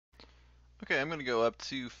Okay, I'm going to go up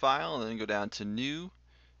to File and then go down to New,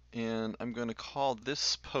 and I'm going to call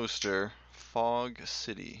this poster Fog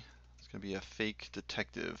City. It's going to be a fake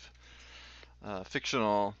detective,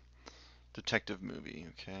 fictional detective movie,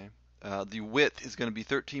 okay? The width is going to be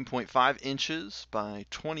 13.5 inches by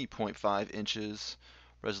 20.5 inches.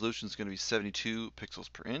 Resolution is going to be 72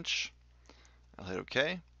 pixels per inch. I'll hit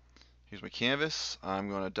OK. Here's my canvas. I'm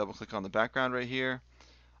going to double click on the background right here.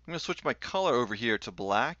 I'm going to switch my color over here to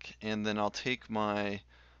black, and then I'll take my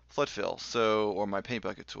flood fill, or my paint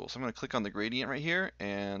bucket tool. So I'm going to click on the gradient right here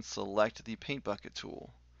and select the paint bucket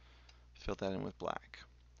tool. Fill that in with black.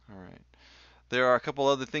 All right. There are a couple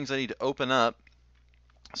other things I need to open up.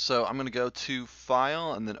 So I'm going to go to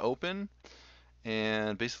File and then Open.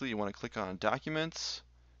 And basically you want to click on Documents,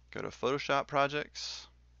 go to Photoshop Projects.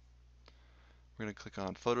 We're going to click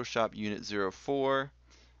on Photoshop Unit 04.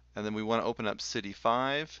 And then we want to open up City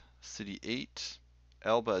 5, City 8,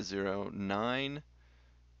 Elba 09,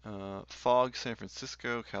 Fog San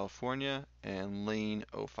Francisco, California, and Lane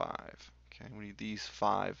 05. Okay, we need these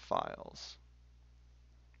 5 files.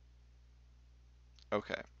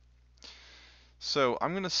 Okay. So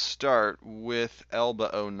I'm going to start with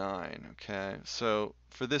Elba 09, okay? So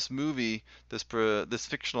for this movie, this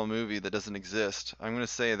fictional movie that doesn't exist, I'm going to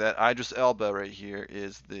say that Idris Elba right here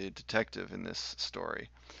is the detective in this story.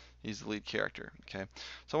 He's the lead character, okay?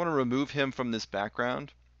 So I want to remove him from this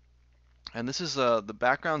background. And this is the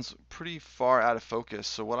background's pretty far out of focus.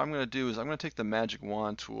 So what I'm going to do is I'm going to take the magic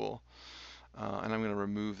wand tool and I'm going to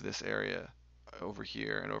remove this area over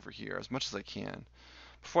here and over here as much as I can.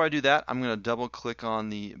 Before I do that, I'm going to double click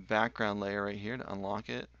on the background layer right here to unlock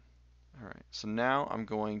it. Alright, so now I'm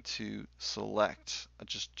going to select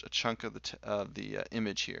just a chunk of the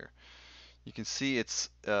image here. You can see it's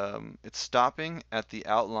stopping at the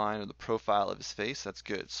outline or the profile of his face. That's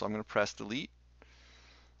good. So I'm going to press delete.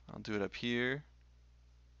 I'll do it up here.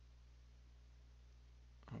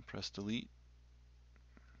 I'll press delete.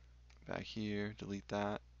 Back here, delete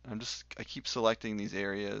that. I keep selecting these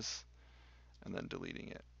areas and then deleting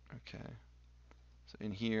it. Okay. So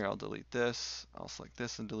in here, I'll delete this. I'll select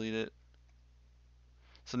this and delete it.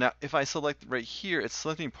 So now if I select right here, it's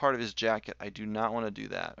selecting part of his jacket. I do not want to do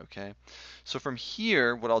that, okay? So from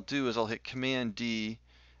here, what I'll do is I'll hit Command D,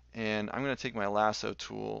 and I'm going to take my lasso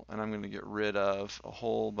tool and I'm going to get rid of a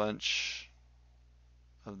whole bunch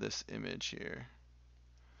of this image here.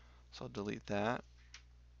 So I'll delete that.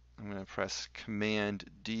 I'm going to press Command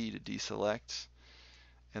D to deselect,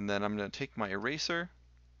 and then I'm going to take my eraser.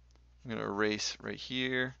 I'm going to erase right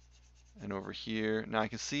here and over here. Now I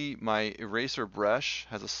can see my eraser brush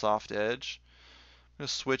has a soft edge. I'm going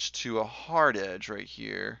to switch to a hard edge right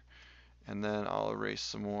here, and then I'll erase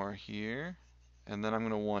some more here, and then I'm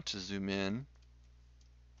going to want to zoom in.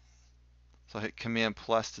 So I'll hit Command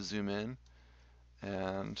plus to zoom in,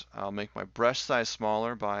 and I'll make my brush size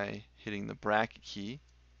smaller by hitting the bracket key,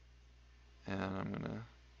 and I'm going to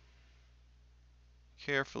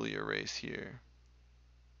carefully erase here.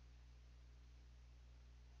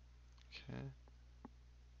 Okay.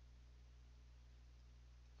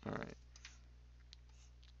 All right.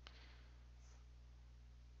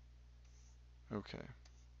 Okay.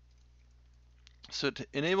 So to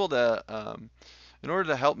enable in order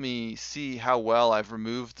to help me see how well I've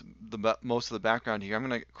removed most of the background here, I'm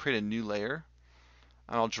going to create a new layer.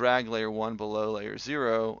 And I'll drag layer 1 below layer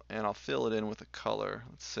 0, and I'll fill it in with a color.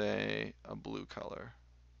 Let's say a blue color.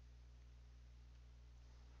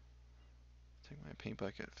 Take my paint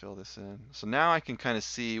bucket, fill this in. So now I can kind of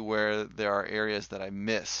see where there are areas that I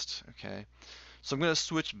missed. Okay. So I'm going to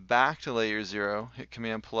switch back to layer 0, hit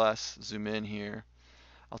Command plus, zoom in here.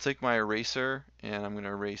 I'll take my eraser and I'm going to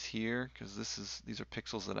erase here because these are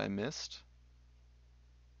pixels that I missed.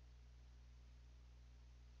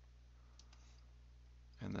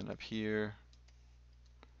 And then up here,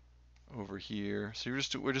 over here. So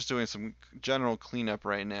we're just doing some general cleanup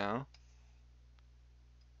right now.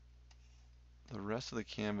 The rest of the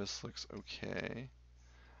canvas looks okay.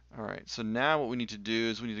 Alright, so now what we need to do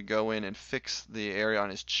is we need to go in and fix the area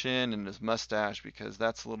on his chin and his mustache because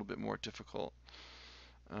that's a little bit more difficult.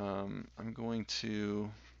 I'm going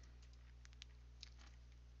to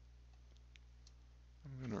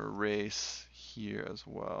erase here as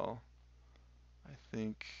well. I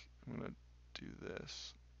think I'm going to do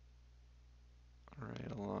this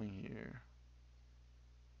right along here.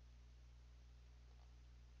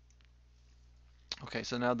 Okay,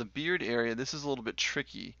 so now the beard area, this is a little bit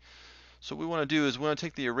tricky. So what we want to do is we want to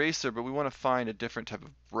take the eraser, but we want to find a different type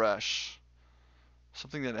of brush.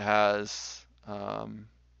 Something that has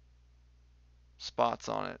spots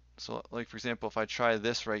on it. So like for example, if I try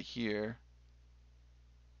this right here,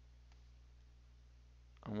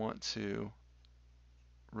 I want to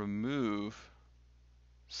remove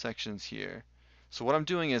sections here. So what I'm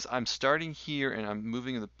doing is I'm starting here and I'm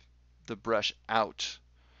moving the brush out.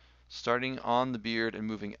 Starting on the beard and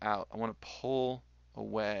moving out. I want to pull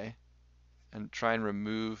away and try and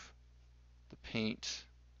remove the paint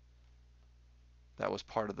that was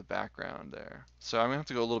part of the background there. So I'm going to have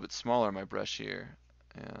to go a little bit smaller on my brush here,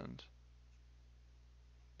 and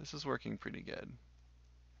this is working pretty good.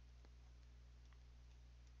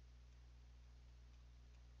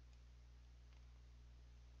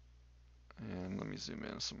 And let me zoom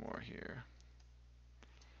in some more here.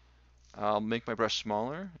 I'll make my brush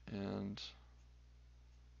smaller and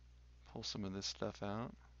pull some of this stuff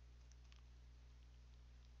out.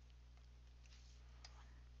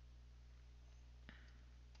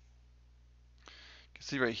 You can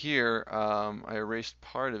see right here, I erased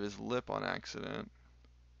part of his lip on accident.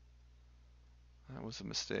 That was a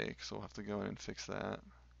mistake, so we'll have to go in and fix that.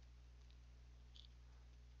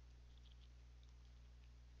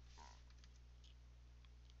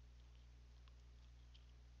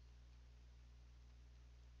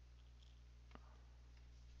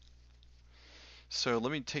 So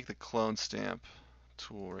let me take the clone stamp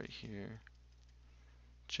tool right here,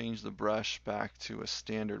 change the brush back to a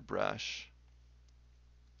standard brush,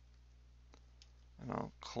 and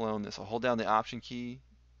I'll clone this. I'll hold down the Option key,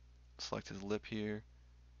 select his lip here,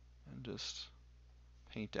 and just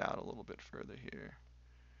paint out a little bit further here.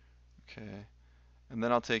 Okay, and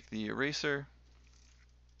then I'll take the eraser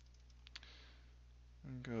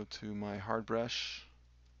and go to my hard brush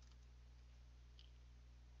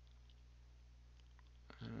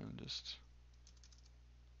and just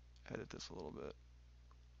edit this a little bit.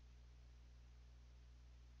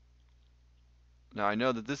 Now I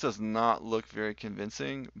know that this does not look very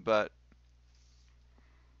convincing, but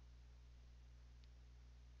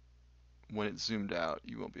when it's zoomed out,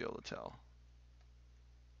 you won't be able to tell.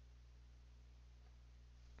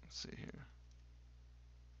 Let's see here.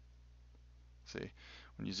 See,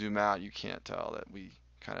 when you zoom out, you can't tell that we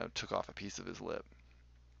kind of took off a piece of his lip.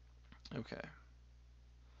 Okay.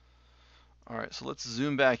 All right, so let's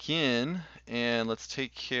zoom back in and let's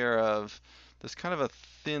take care of there's kind of a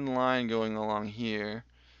thin line going along here.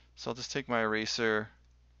 So I'll just take my eraser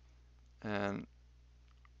and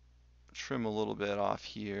trim a little bit off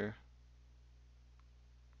here.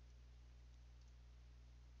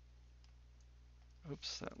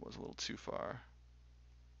 Oops, that was a little too far.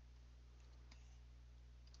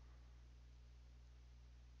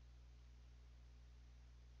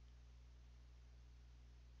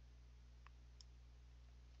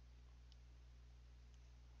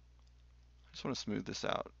 I just want to smooth this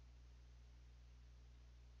out.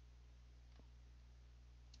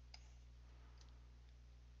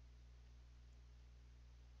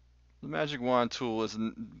 The Magic Wand tool is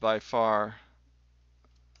by far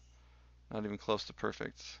not even close to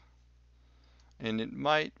perfect. And it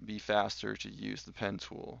might be faster to use the pen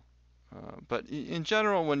tool. But in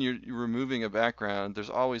general, when you're removing a background, there's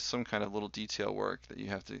always some kind of little detail work that you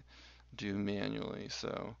have to do manually.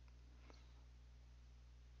 So,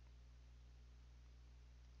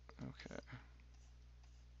 okay.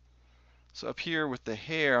 So up here with the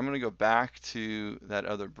hair, I'm going to go back to that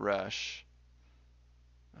other brush.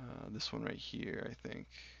 This one right here, I think.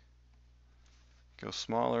 Go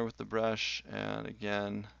smaller with the brush, and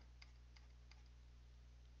again,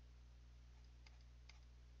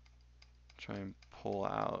 try and pull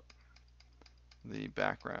out the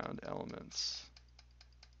background elements.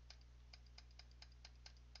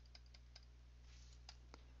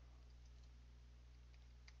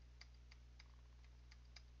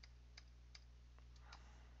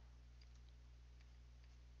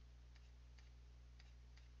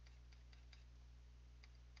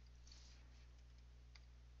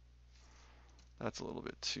 That's a little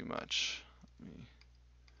bit too much. Let me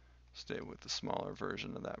stay with the smaller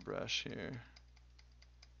version of that brush here.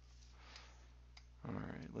 All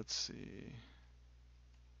right, let's see.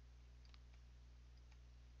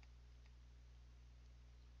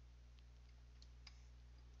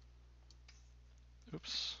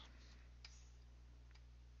 Oops.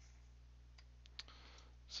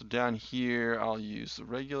 So down here, I'll use the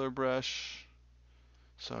regular brush.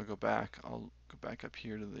 So I'll go back up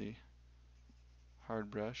here to the hard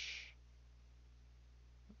brush.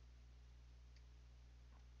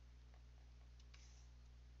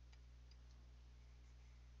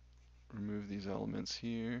 Remove these elements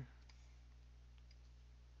here.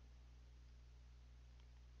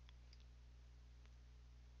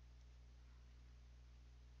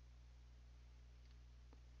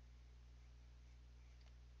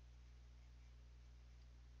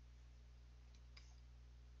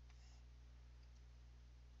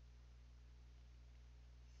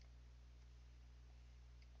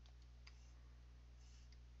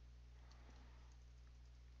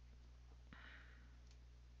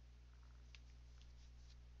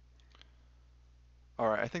 All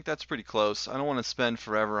right, I think that's pretty close. I don't want to spend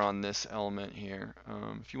forever on this element here.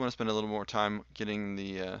 If you want to spend a little more time getting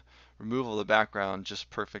the removal of the background just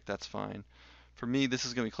perfect, that's fine. For me, this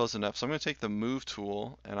is going to be close enough. So I'm going to take the move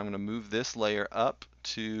tool and I'm going to move this layer up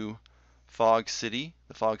to Fog City,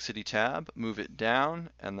 the Fog City tab, move it down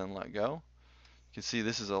and then let go. You can see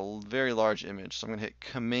this is a very large image. So I'm going to hit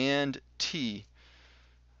Command T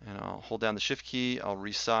and I'll hold down the Shift key. I'll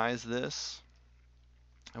resize this.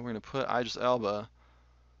 And we're going to put Idris Elba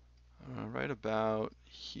right about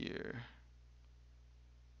here.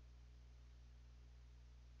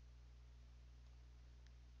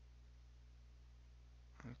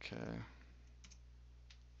 Okay.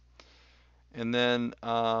 And then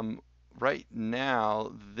right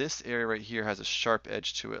now, this area right here has a sharp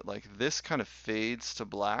edge to it. Like this kind of fades to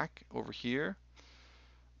black over here.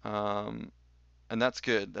 And that's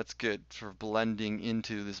good. That's good for blending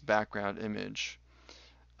into this background image.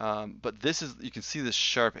 But this is, you can see this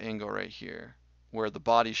sharp angle right here where the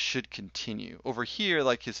body should continue. Over here,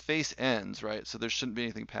 like his face ends, right? So there shouldn't be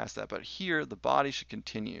anything past that. But here, the body should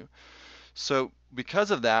continue. So because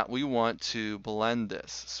of that, we want to blend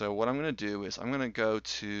this. So what I'm going to do is I'm going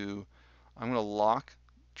to lock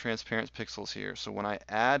transparent pixels here. So when I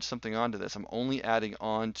add something onto this, I'm only adding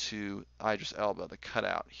onto Idris Elba, the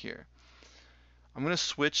cutout here. I'm going to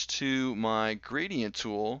switch to my gradient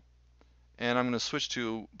tool and I'm going to switch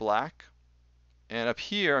to black. And up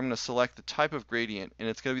here, I'm going to select the type of gradient and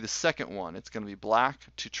it's going to be the second one. It's going to be black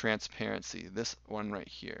to transparency, this one right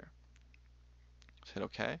here. Just hit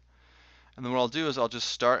OK. And then what I'll do is I'll just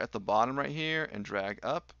start at the bottom right here and drag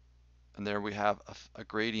up. And there we have a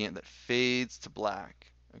gradient that fades to black.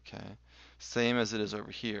 Okay, same as it is over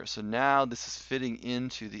here. So now this is fitting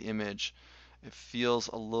into the image. It feels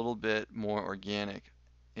a little bit more organic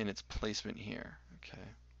in its placement here. Okay.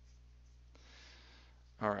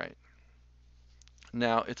 All right.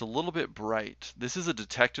 Now it's a little bit bright. This is a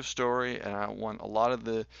detective story, and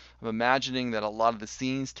I'm imagining that a lot of the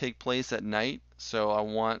scenes take place at night, so I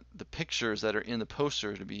want the pictures that are in the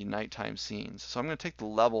poster to be nighttime scenes. So I'm going to take the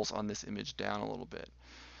levels on this image down a little bit.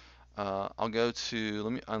 I'll go to,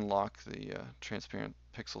 let me unlock the transparent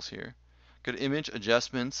pixels here. Go to Image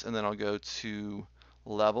Adjustments, and then I'll go to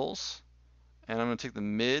Levels, and I'm going to take the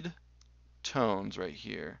mid tones right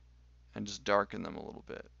here and just darken them a little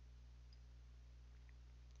bit.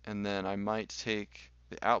 And then I might take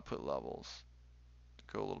the output levels to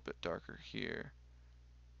go a little bit darker here.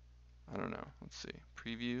 I don't know. Let's see.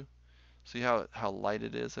 Preview. See how light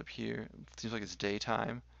it is up here? It seems like it's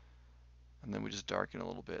daytime. And then we just darken a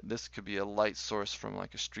little bit. This could be a light source from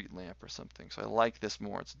like a street lamp or something. So I like this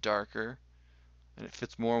more. It's darker and it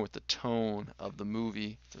fits more with the tone of the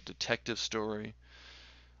movie. It's a detective story.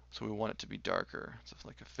 So we want it to be darker. It's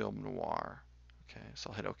like a film noir. Okay, so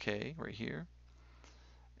I'll hit OK right here.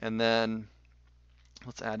 And then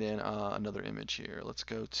let's add in another image here. Let's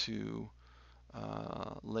go to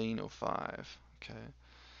Lane 05. Okay.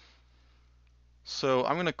 So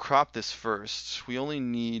I'm going to crop this first. We only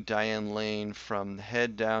need Diane Lane from the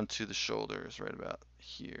head down to the shoulders, right about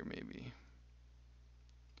here maybe.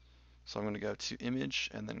 So I'm going to go to Image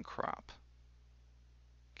and then Crop.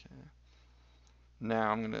 Okay. Now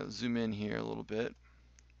I'm going to zoom in here a little bit.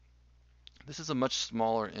 This is a much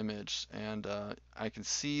smaller image, and I can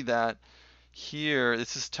see that here,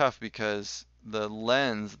 this is tough because the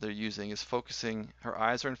lens they're using is focusing, her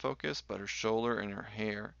eyes are in focus, but her shoulder and her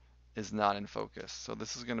hair is not in focus. So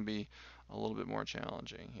this is going to be a little bit more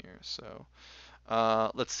challenging here. So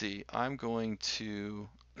let's see, I'm going to,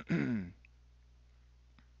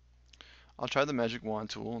 I'll try the Magic Wand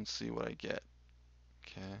tool and see what I get.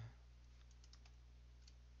 Okay.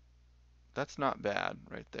 That's not bad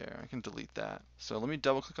right there. I can delete that. So let me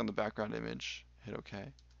double click on the background image, hit OK.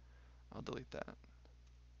 I'll delete that.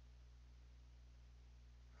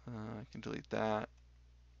 I can delete that.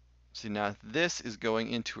 See, now this is going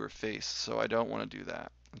into her face, so I don't want to do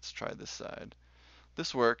that. Let's try this side.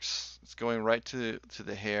 This works. It's going right to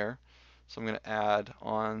the hair. So I'm going to add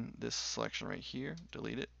on this selection right here,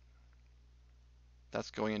 delete it. That's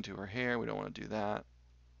going into her hair. We don't want to do that.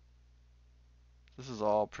 This is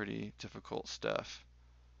all pretty difficult stuff.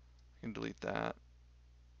 I can delete that.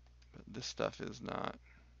 But this stuff is not.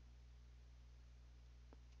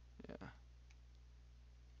 Yeah.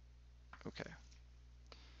 Okay.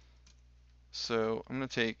 So I'm going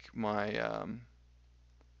to take my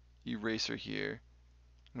eraser here.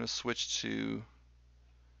 I'm going to switch to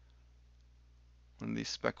one of these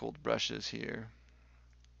speckled brushes here.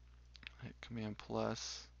 Hit Command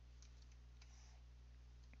plus.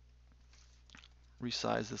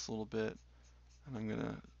 Resize this a little bit, and I'm going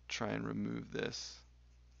to try and remove this.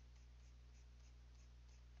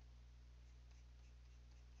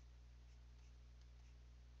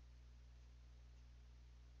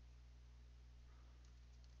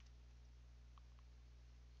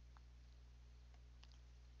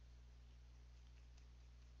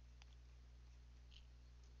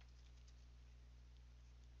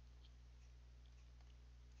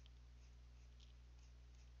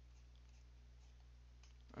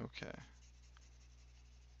 Okay.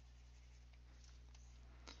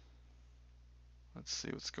 Let's see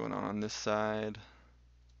what's going on this side.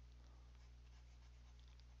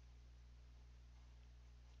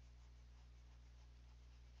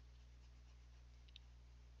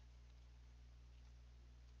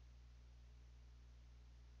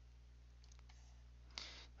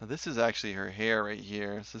 Now this is actually her hair right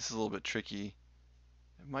here, so this is a little bit tricky.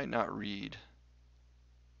 It might not read,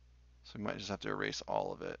 so we might just have to erase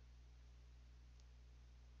all of it.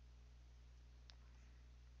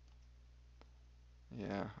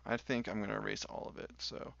 Yeah, I think I'm going to erase all of it,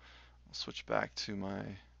 so I'll switch back to my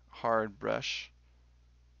hard brush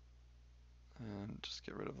and just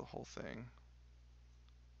get rid of the whole thing.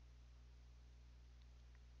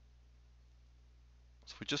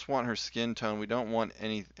 So we just want her skin tone. We don't want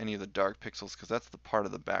any of the dark pixels because that's the part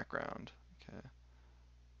of the background. Okay.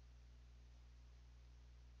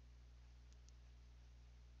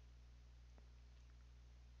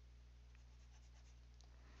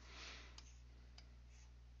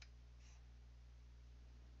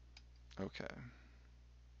 Okay.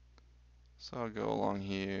 So I'll go along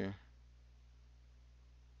here.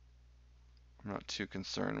 I'm not too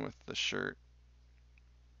concerned with the shirt.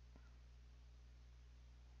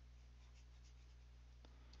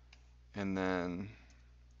 And then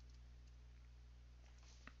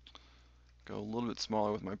go a little bit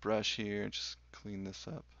smaller with my brush here, just clean this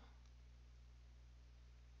up.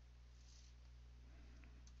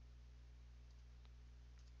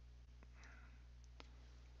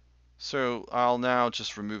 So I'll now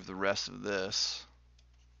just remove the rest of this.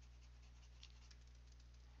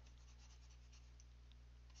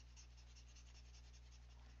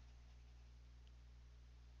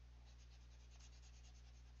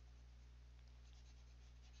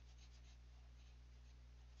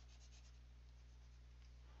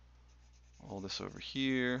 All this over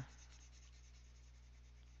here.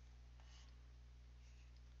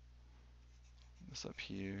 This up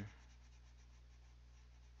here.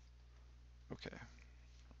 Okay.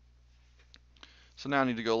 So now I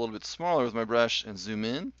need to go a little bit smaller with my brush and zoom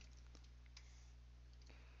in.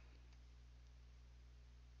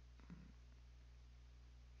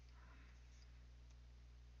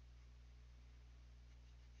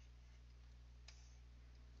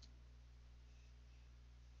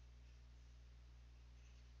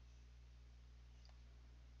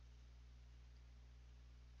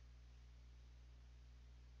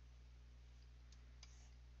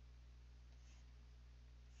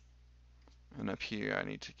 And up here, I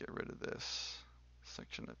need to get rid of this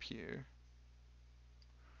section up here.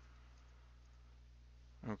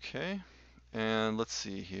 Okay, and let's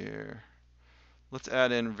see here. Let's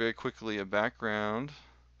add in very quickly a background,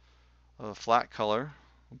 a flat color.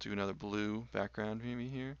 We'll do another blue background maybe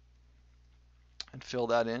here, and fill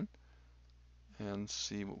that in, and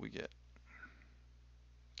see what we get.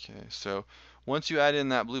 Okay, so once you add in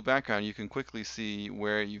that blue background, you can quickly see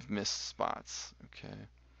where you've missed spots. Okay,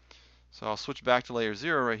 so I'll switch back to layer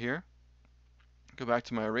 0 right here. Go back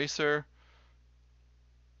to my eraser.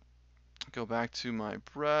 Go back to my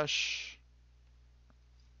brush.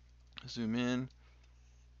 Zoom in.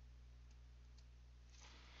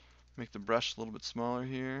 Make the brush a little bit smaller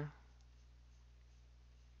here.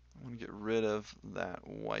 I want to get rid of that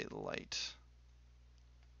white light.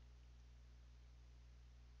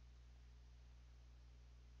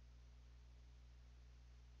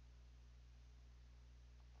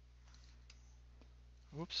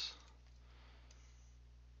 Whoops.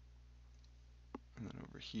 And then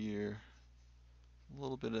over here, a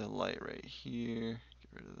little bit of light right here.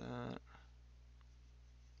 Get rid of that.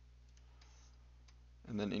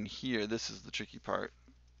 And then in here, this is the tricky part,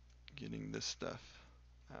 getting this stuff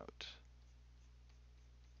out.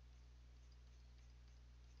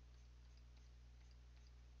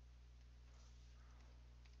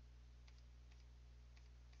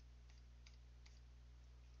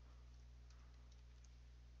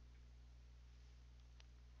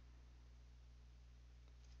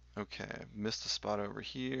 Okay, missed a spot over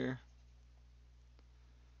here.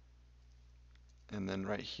 And then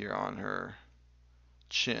right here on her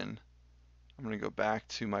chin, I'm going to go back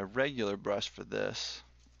to my regular brush for this.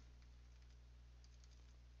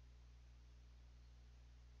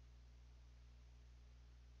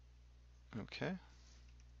 Okay.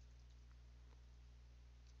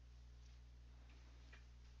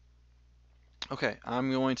 Okay,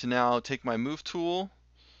 I'm going to now take my move tool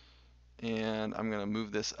and I'm going to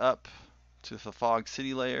move this up to the fog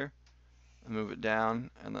city layer and move it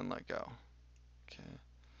down and then let go. Okay.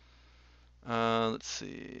 Let's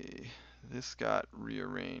see. This got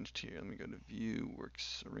rearranged here. Let me go to view,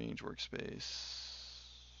 arrange workspace.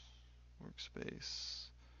 workspace,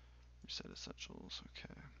 reset essentials,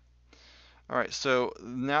 okay. All right, so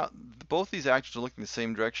now both these actions are looking the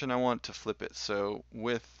same direction. I want to flip it. So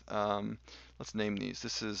with, let's name these.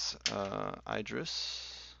 This is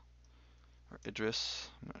Idris, or Idris,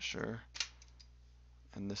 I'm not sure.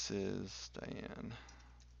 And this is Diane.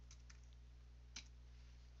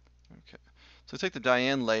 Okay, so take the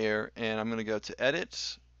Diane layer and I'm gonna go to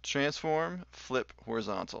Edit, Transform, Flip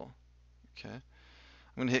Horizontal. Okay, I'm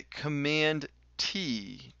gonna hit Command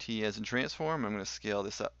T, T as in transform. I'm gonna scale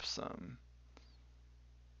this up some.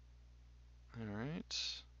 All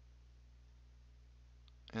right.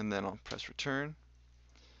 And then I'll press return.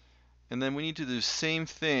 And then we need to do the same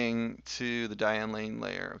thing to the Diane Lane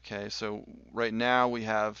layer, okay? So right now we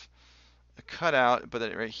have a cutout, but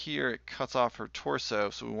then right here it cuts off her torso,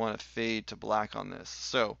 so we want to fade to black on this.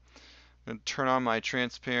 So I'm going to turn on my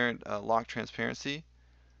transparent, lock transparency.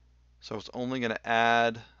 So it's only going to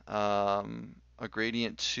add a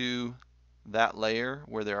gradient to that layer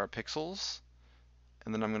where there are pixels.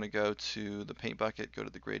 And then I'm going to go to the paint bucket, go to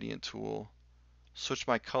the gradient tool, switch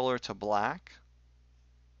my color to black,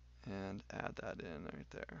 and add that in right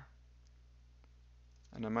there.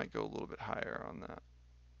 And I might go a little bit higher on that.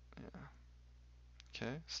 Yeah.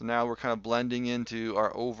 Okay, so now we're kind of blending into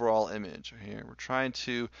our overall image here. We're trying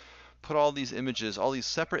to put all these images, all these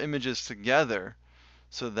separate images together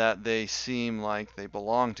so that they seem like they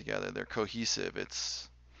belong together. They're cohesive.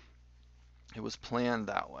 It was planned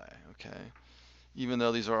that way, okay? Even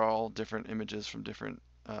though these are all different images from different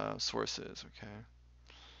sources, okay?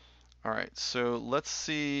 All right, so let's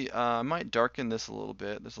see. I might darken this a little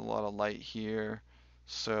bit. There's a lot of light here.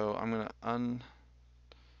 So I'm going to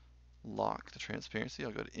unlock the transparency.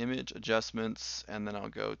 I'll go to Image, Adjustments, and then I'll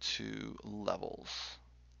go to Levels.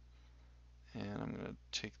 And I'm going to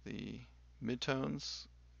take the midtones,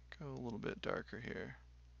 go a little bit darker here.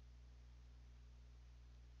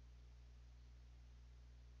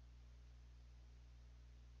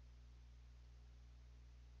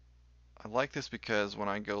 I like this because when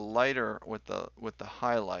I go lighter with the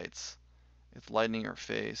highlights, it's lightening her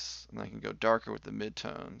face, and I can go darker with the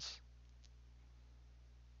midtones.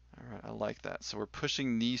 All right, I like that. So we're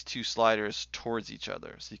pushing these two sliders towards each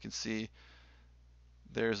other. So you can see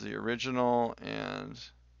there's the original and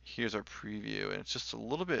here's our preview, and it's just a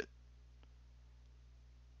little bit,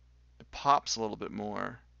 it pops a little bit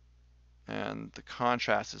more and the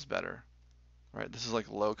contrast is better, right? This is like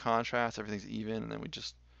low contrast, everything's even, and then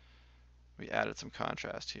we added some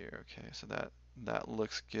contrast here. Okay, so that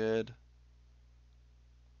looks good.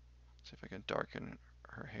 See if I can darken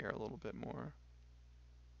her hair a little bit more.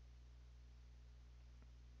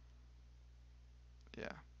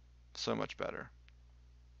 Yeah, so much better.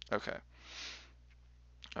 Okay.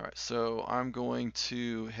 All right, so I'm going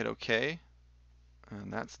to hit OK,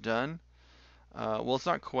 and that's done. Well, it's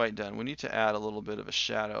not quite done. We need to add a little bit of a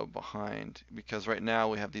shadow behind because right now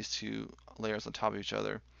we have these two layers on top of each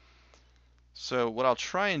other. So what I'll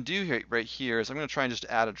try and do here, right here, is I'm going to try and just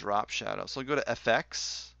add a drop shadow. So I'll go to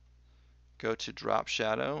FX, go to drop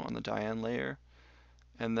shadow on the Diane layer,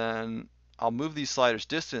 and then I'll move these sliders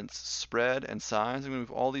distance, spread, and size. I'm going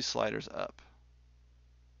to move all these sliders up.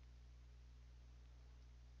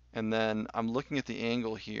 And then I'm looking at the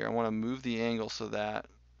angle here. I want to move the angle so that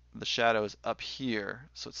the shadow is up here.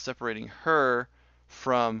 So it's separating her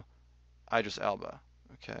from Idris Elba.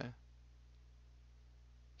 Okay.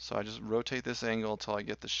 So I just rotate this angle until I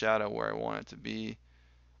get the shadow where I want it to be.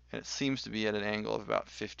 And it seems to be at an angle of about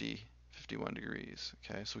 51 degrees.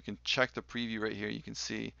 Okay, so we can check the preview right here. You can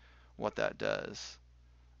see what that does.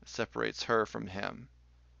 It separates her from him.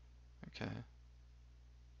 Okay.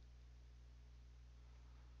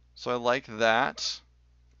 So I like that.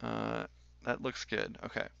 That looks good.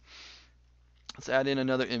 Okay. Let's add in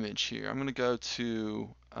another image here. I'm going to go to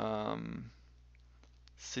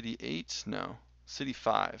City 8. No, City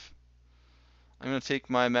 5. I'm going to take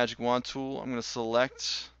my Magic Wand tool. I'm going to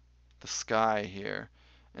select the sky here.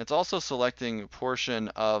 And it's also selecting a portion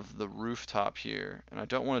of the rooftop here, and I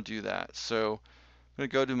don't want to do that. So I'm going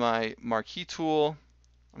to go to my Marquee tool.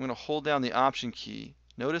 I'm going to hold down the Option key.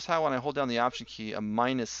 Notice how when I hold down the Option key, a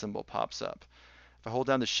minus symbol pops up. If I hold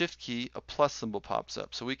down the Shift key, a plus symbol pops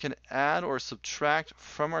up. So we can add or subtract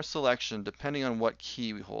from our selection depending on what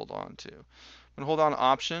key we hold on to. I'm going to hold on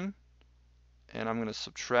Option, and I'm going to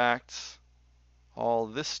subtract all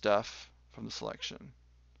this stuff from the selection.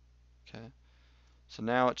 Okay. So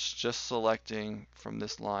now it's just selecting from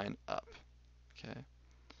this line up. Okay.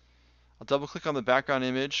 I'll double click on the background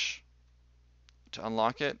image to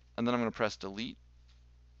unlock it, and then I'm going to press delete.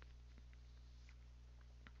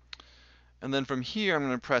 And then from here I'm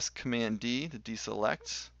going to press Command D to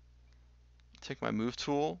deselect. take my move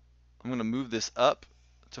tool. I'm going to move this up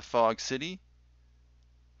to Fog City,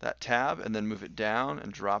 that tab, and then move it down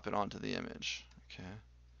and drop it onto the image. Okay.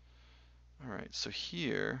 All right, so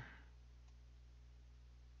here,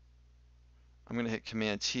 I'm going to hit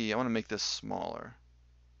Command T. I want to make this smaller.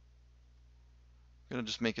 I'm going to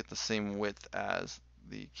just make it the same width as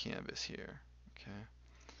the canvas here. Okay.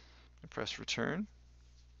 I press return.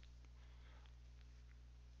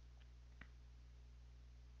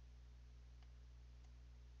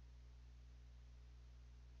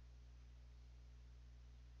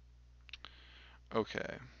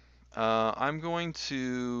 Okay. I'm going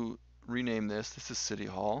to rename this. This is City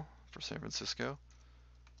Hall for San Francisco.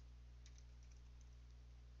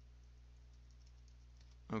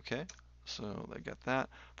 Okay, so I got that.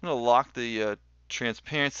 I'm going to lock the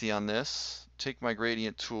transparency on this, take my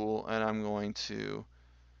gradient tool, and I'm going to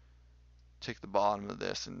take the bottom of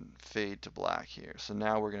this and fade to black here. So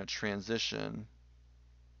now we're going to transition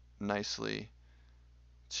nicely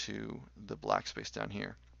to the black space down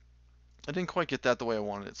here. I didn't quite get that the way I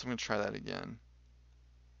wanted it, so I'm going to try that again.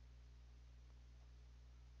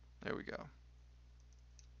 There we go.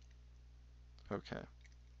 Okay.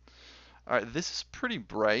 All right, this is pretty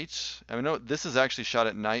bright. I know this is actually shot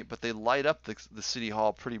at night, but they light up the City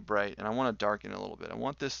Hall pretty bright, and I want to darken it a little bit. I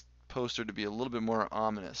want this poster to be a little bit more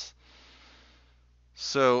ominous.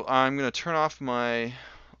 So I'm going to turn off my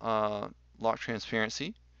lock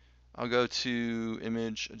transparency. I'll go to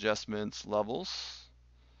Image Adjustments, Levels,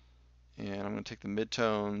 and I'm going to take the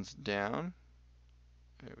midtones down.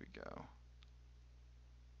 There we go.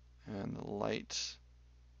 And the light,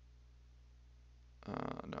 no,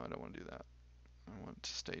 I don't want to do that. I want it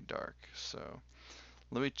to stay dark. So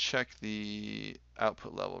let me check the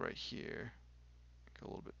output level right here. Go a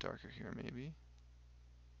little bit darker here maybe.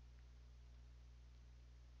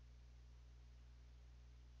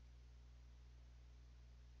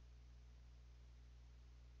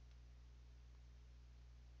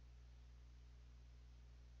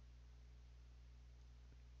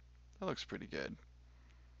 That looks pretty good.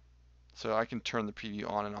 So I can turn the preview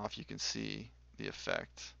on and off. You can see the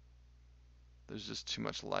effect. There's just too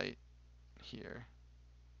much light here.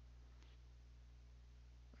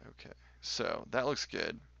 Okay, so that looks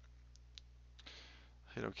good.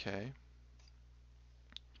 Hit OK.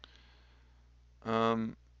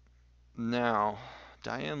 Now,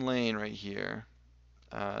 Diane Lane right here.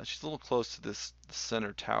 She's a little close to this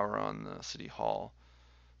center tower on the City Hall.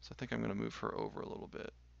 So I think I'm going to move her over a little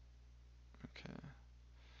bit. Okay.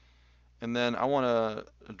 And then I want a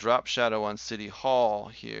drop shadow on City Hall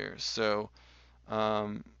here. So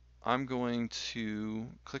I'm going to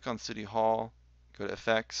click on City Hall, go to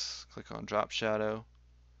Effects, click on Drop Shadow,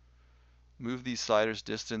 move these sliders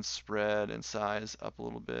distance, spread, and size up a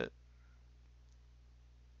little bit.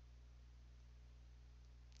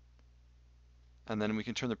 And then we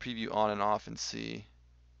can turn the preview on and off and see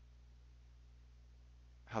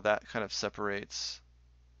how that kind of separates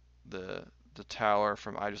the tower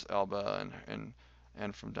from Idris Elba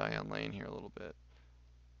and from Diane Lane here a little bit.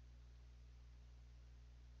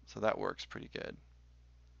 So that works pretty good.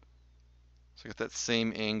 So I got that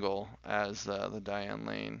same angle as the Diane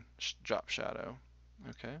Lane drop shadow.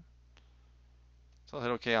 Okay. So I'll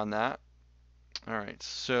hit OK on that. All right.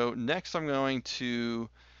 So next I'm going to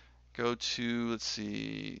go to, let's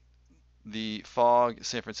see, the fog,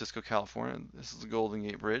 San Francisco, California. This is the Golden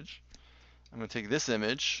Gate Bridge. I'm going to take this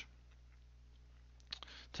image,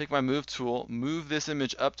 take my move tool, move this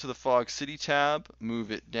image up to the Fog City tab,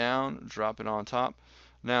 move it down, drop it on top.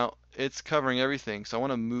 Now it's covering everything, so I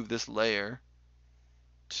want to move this layer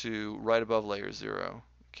to right above layer 0.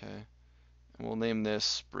 Okay, and we'll name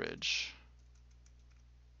this bridge.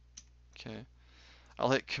 Okay,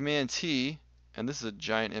 I'll hit Command T, and this is a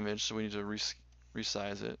giant image, so we need to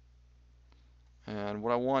resize it. And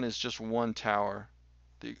what I want is just one tower.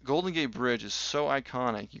 The Golden Gate Bridge is so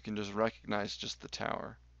iconic, you can just recognize just the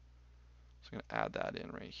tower. So I'm going to add that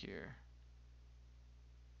in right here.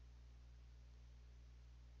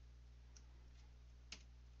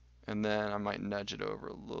 And then I might nudge it over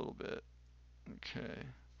a little bit. Okay.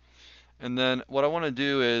 And then what I want to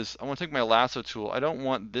do is I want to take my lasso tool. I don't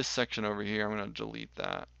want this section over here. I'm going to delete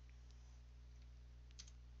that.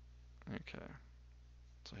 Okay.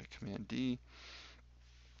 So I hit Command D.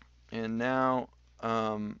 And now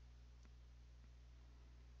I'm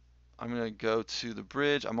going to go to the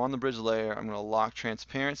bridge. I'm on the bridge layer. I'm going to lock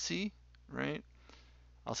transparency, right?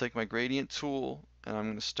 I'll take my gradient tool and I'm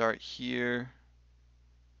going to start here,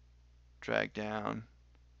 drag down.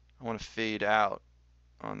 I want to fade out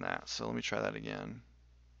on that. So let me try that again.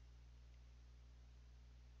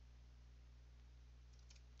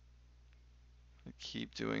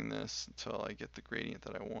 keep doing this until I get the gradient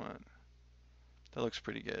that I want. That looks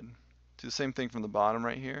pretty good. Do the same thing from the bottom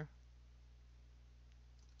right here.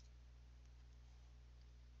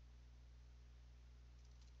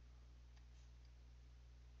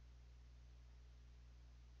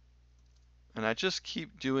 And I just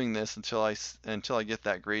keep doing this until I get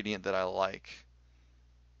that gradient that I like.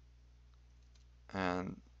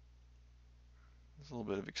 And there's a little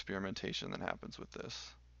bit of experimentation that happens with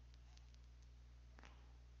this.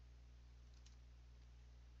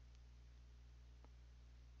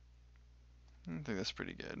 I think that's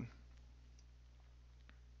pretty good.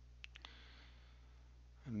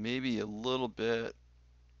 Maybe a little bit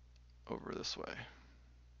over this way.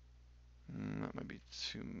 That might be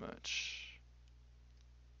too much.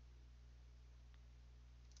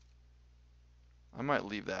 I might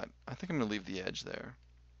leave that. I think I'm going to leave the edge there.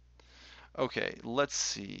 Okay, let's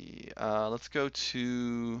see. Let's go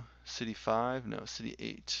to City 5. No, City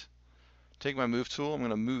 8. Take my move tool. I'm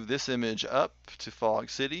going to move this image up to Fog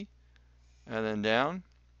City and then down.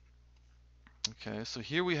 Okay, so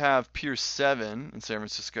here we have Pier 7 in San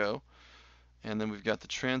Francisco. And then we've got the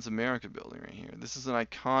Transamerica building right here. This is an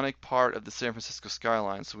iconic part of the San Francisco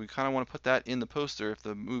skyline, so we kind of want to put that in the poster if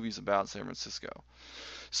the movie's about San Francisco.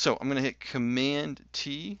 So I'm going to hit Command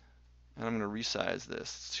T, and I'm going to resize this.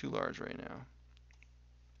 It's too large right now.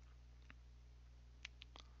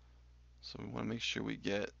 So we want to make sure we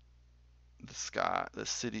get the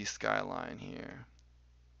city skyline here.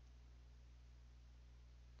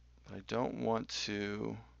 But I don't want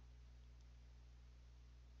to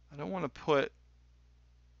put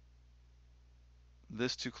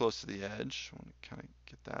this too close to the edge. I want to kind of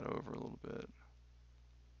get that over a little bit.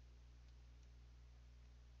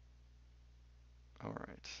 All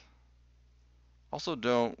right. Also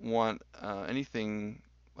don't want anything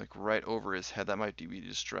like right over his head. That might be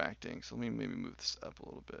distracting. So let me maybe move this up a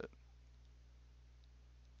little bit.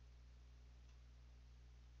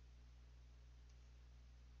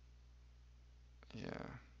 Yeah,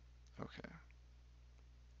 okay.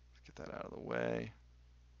 Let's get that out of the way.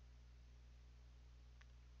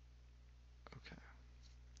 Okay.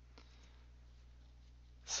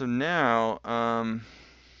 So now I'm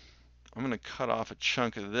going to cut off a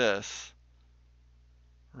chunk of this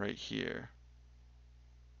right here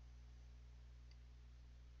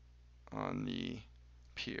on the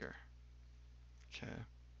pier. Okay.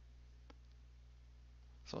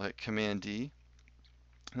 So I'll hit Command D.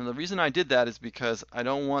 And the reason I did that is because I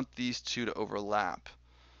don't want these two to overlap.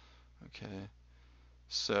 Okay.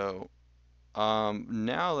 So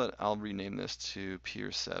now that I'll rename this to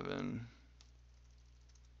Pier 7.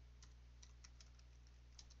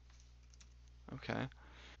 Okay.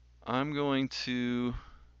 I'm going to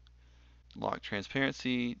lock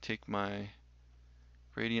transparency, take my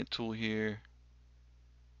gradient tool here.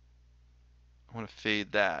 I want to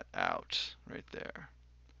fade that out right there.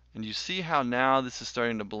 And you see how now this is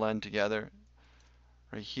starting to blend together?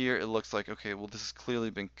 Right here it looks like, okay, well this has clearly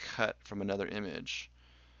been cut from another image.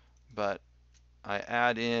 But I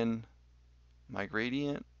add in my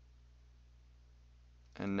gradient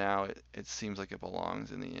and now it seems like it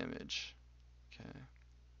belongs in the image. Okay.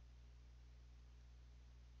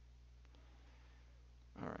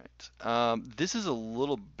 All right. This is a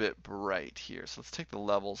little bit bright here, so let's take the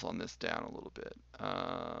levels on this down a little bit.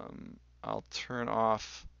 I'll turn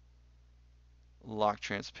off lock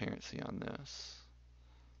transparency on this.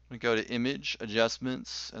 I'm going to go to Image,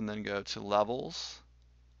 Adjustments, and then go to Levels.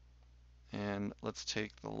 And let's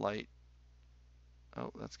take the light.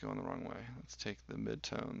 Oh, that's going the wrong way. Let's take the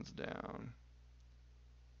midtones down.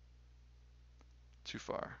 Too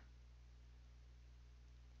far.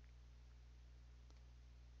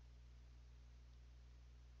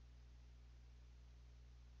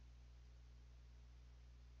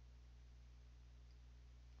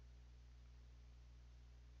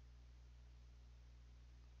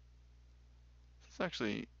 It's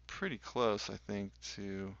actually pretty close, I think,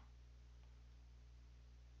 to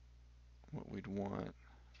what we'd want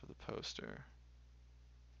for the poster.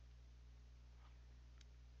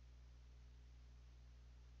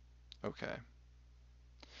 Okay.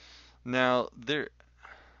 Now,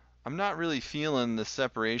 I'm not really feeling the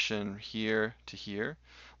separation here to here.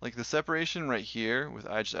 Like the separation right here with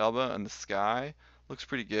Idris Elba and the sky looks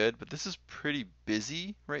pretty good, but this is pretty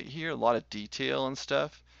busy right here, a lot of detail and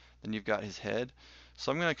stuff. Then you've got his head.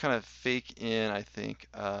 So I'm going to kind of fake in, I think,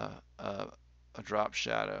 a drop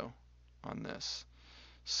shadow on this.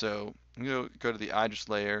 So I'm going to go to the Idris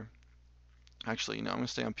layer. Actually, I'm going to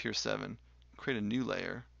stay on Pier 7, create a new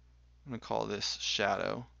layer. I'm going to call this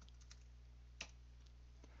shadow.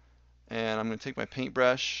 And I'm going to take my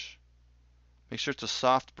paintbrush, make sure it's a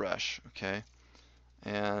soft brush, okay?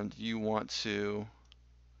 And you want to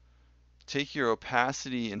take your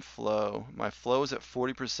opacity and flow. My flow is at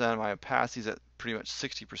 40%, my opacity is at pretty much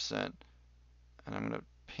 60%. And I'm going to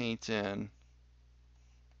paint in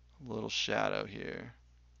a little shadow here.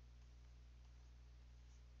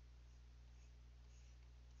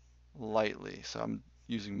 Lightly, so I'm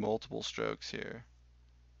using multiple strokes here.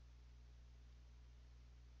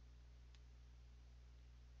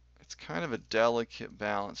 It's kind of a delicate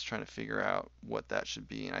balance trying to figure out what that should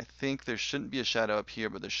be. And I think there shouldn't be a shadow up here,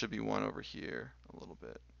 but there should be one over here a little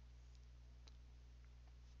bit.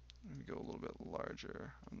 Let me go a little bit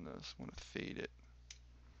larger on this. I want to fade it.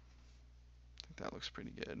 I think that looks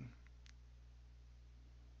pretty good.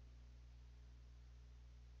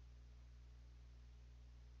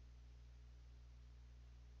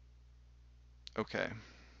 Okay.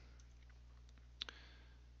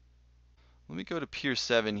 Let me go to Pier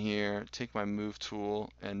 7 here, take my move tool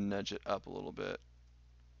and nudge it up a little bit.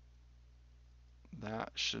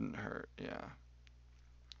 That shouldn't hurt, yeah.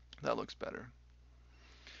 That looks better.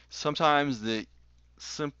 Sometimes the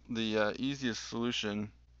easiest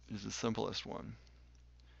solution is the simplest one.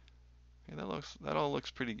 Okay, that all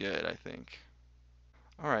looks pretty good, I think.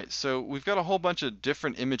 All right, so we've got a whole bunch of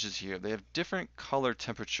different images here. They have different color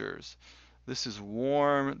temperatures. This is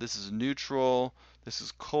warm, this is neutral, this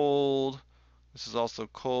is cold, this is also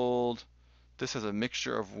cold. This has a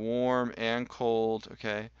mixture of warm and cold,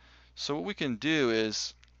 okay? So what we can do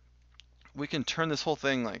is we can turn this whole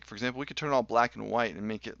thing, like, for example, we could turn it all black and white and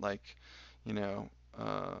make it like, you know,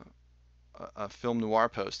 a film noir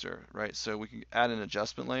poster, right? So we can add an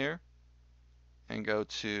adjustment layer and go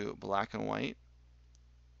to black and white.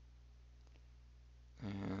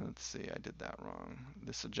 And let's see, I did that wrong.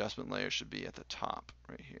 This adjustment layer should be at the top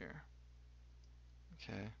right here.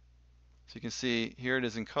 Okay. So you can see here it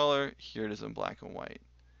is in color, here it is in black and white.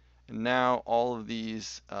 And now all of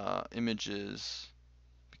these images,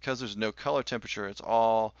 because there's no color temperature, it's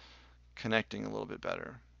all connecting a little bit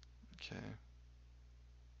better. Okay.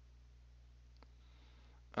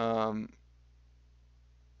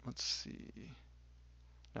 Let's see.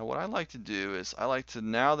 Now what I like to do is I like to,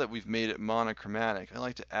 now that we've made it monochromatic, I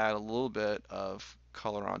like to add a little bit of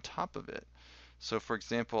color on top of it. So for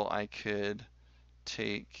example, I could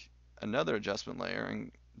take another adjustment layer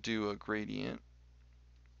and do a gradient.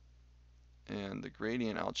 And the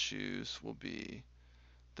gradient I'll choose will be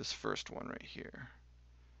this first one right here.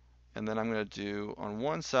 And then I'm going to do, on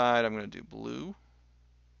one side, I'm going to do blue.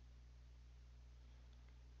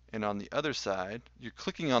 And on the other side, you're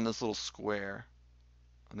clicking on this little square.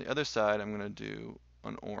 On the other side, I'm going to do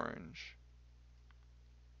an orange.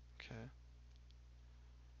 Okay.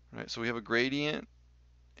 All right, so we have a gradient,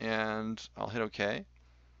 and I'll hit OK.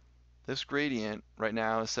 This gradient right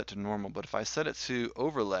now is set to normal, but if I set it to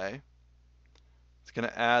overlay, it's going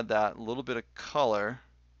to add that little bit of color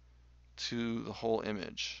to the whole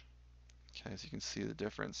image. Okay, so you can see the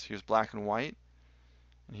difference. Here's black and white,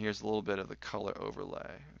 and here's a little bit of the color overlay.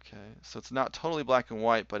 Okay, so it's not totally black and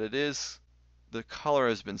white, but it is, the color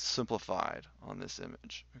has been simplified on this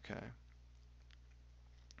image. Okay.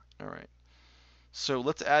 All right. So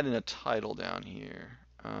let's add in a title down here.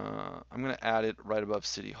 I'm going to add it right above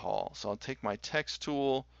City Hall. So I'll take my text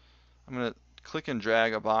tool. I'm going to click and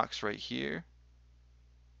drag a box right here.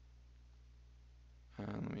 And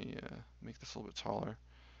let me make this a little bit taller.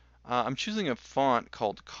 I'm choosing a font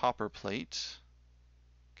called Copperplate.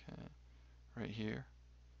 Okay, right here.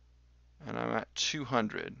 And I'm at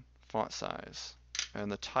 200 font size.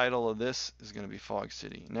 And the title of this is going to be Fog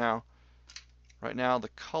City. Now, right now the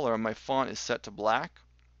color on my font is set to black.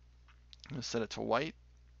 I'm going to set it to white.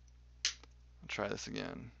 I'll try this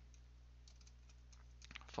again.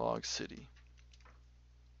 Fog City.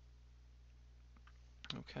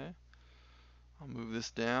 Okay. I'll move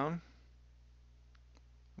this down.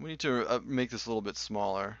 We need to make this a little bit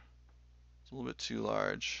smaller. It's a little bit too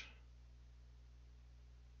large.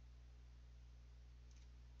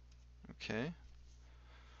 Okay.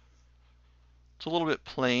 It's a little bit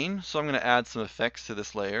plain, so I'm going to add some effects to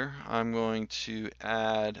this layer. I'm going to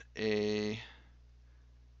add a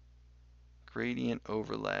gradient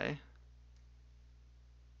overlay.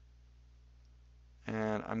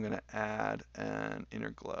 And I'm going to add an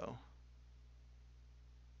inner glow.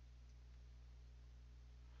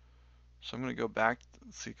 So I'm going to go back,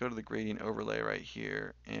 so go to the gradient overlay right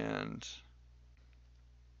here, and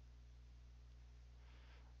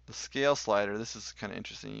the scale slider, this is kind of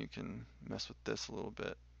interesting. You can mess with this a little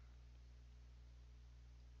bit.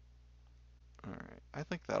 Alright, I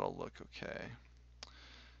think that'll look okay.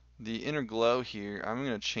 The inner glow here, I'm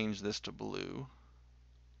going to change this to blue.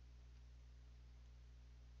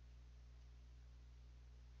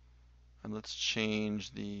 And let's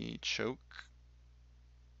change the choke.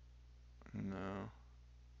 No.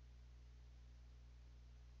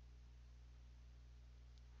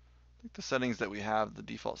 I think the settings that we have, the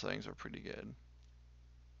default settings, are pretty good.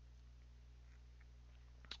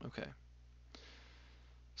 Okay.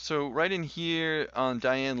 So right in here on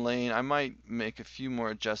Diane Lane, I might make a few more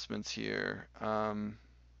adjustments here. I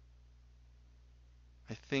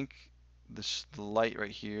think the light right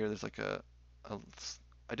here, there's like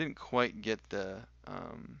I didn't quite get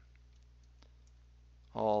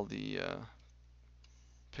all the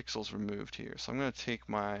pixels removed here. So I'm going to take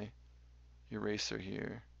my eraser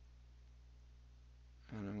here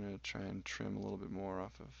and I'm going to try and trim a little bit more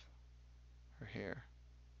off of her hair.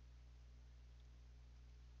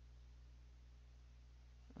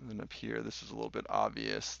 And then up here, this is a little bit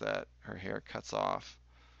obvious that her hair cuts off.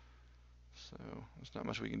 So there's not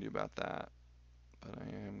much we can do about that. But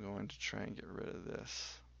I am going to try and get rid of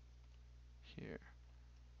this here.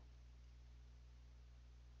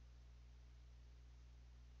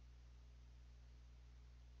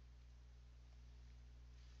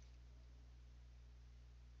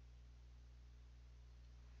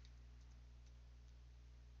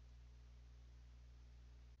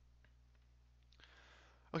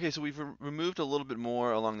 Okay, so we've removed a little bit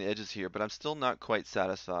more along the edges here, but I'm still not quite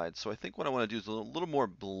satisfied. So I think what I want to do is a little more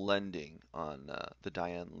blending on the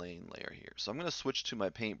Diane Lane layer here. So I'm going to switch to my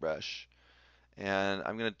paintbrush, and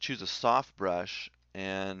I'm going to choose a soft brush,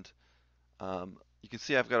 and you can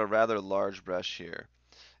see I've got a rather large brush here.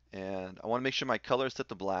 And I want to make sure my color is set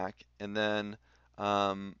to black, and then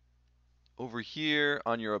over here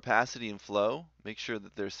on your opacity and flow, make sure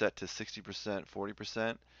that they're set to 60%,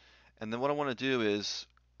 40%. And then what I want to do is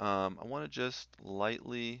I want to just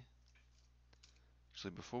lightly, actually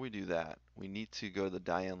before we do that, we need to go to the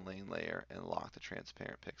Diane Lane layer and lock the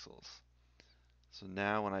transparent pixels. So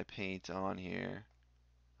now when I paint on here,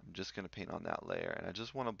 I'm just going to paint on that layer, and I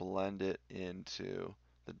just want to blend it into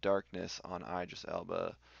the darkness on Idris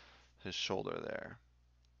Elba, his shoulder there.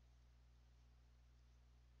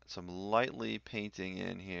 So I'm lightly painting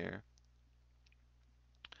in here.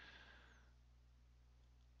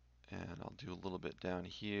 And I'll do a little bit down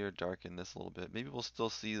here, darken this a little bit. Maybe we'll still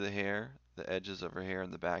see the hair, the edges of her hair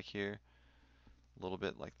in the back here. A little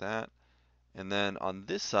bit like that. And then on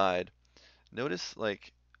this side, notice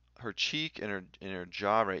like her cheek and her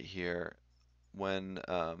jaw right here, when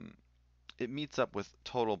it meets up with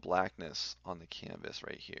total blackness on the canvas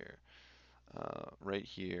right here. Right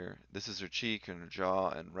here, this is her cheek and her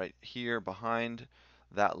jaw, and right here behind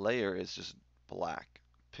that layer is just black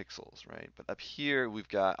pixels, right? But up here we've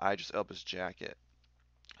got Idris Elba's jacket.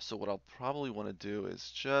 So what I'll probably want to do is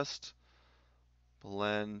just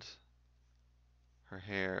blend her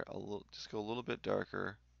hair a little, just go a little bit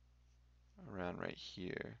darker around right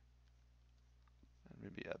here, and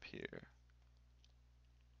maybe up here.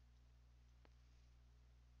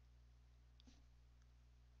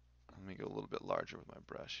 Let me go a little bit larger with my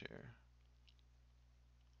brush here.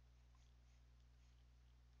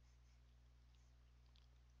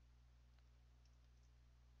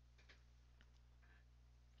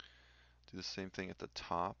 Do the same thing at the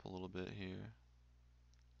top a little bit here.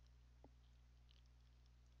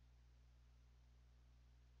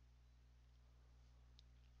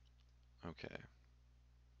 Okay.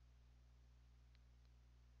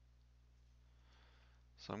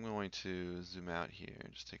 So I'm going to zoom out here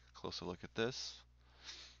and just take a closer look at this.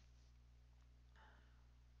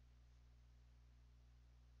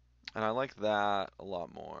 And I like that a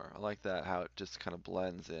lot more. I like that how it just kind of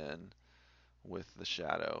blends in with the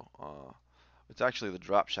shadow. It's actually the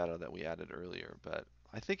drop shadow that we added earlier, but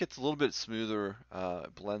I think it's a little bit smoother.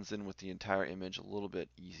 It blends in with the entire image a little bit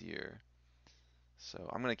easier. So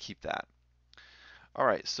I'm going to keep that. All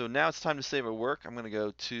right, so now it's time to save our work. I'm going to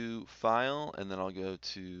go to File, and then I'll go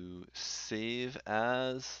to Save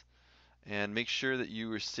As, and make sure that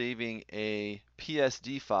you are saving a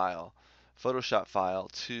PSD file, Photoshop file,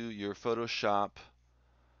 to your Photoshop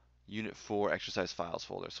Unit 4 exercise files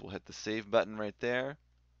folder. So we'll hit the Save button right there,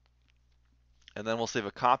 and then we'll save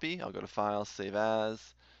a copy. I'll go to File, Save As,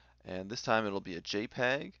 and this time it'll be a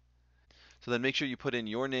JPEG. So then make sure you put in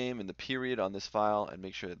your name and the period on this file, and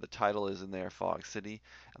make sure that the title is in there, Fog City,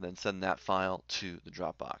 and then send that file to the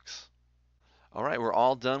Dropbox. All right, we're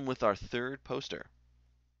all done with our third poster.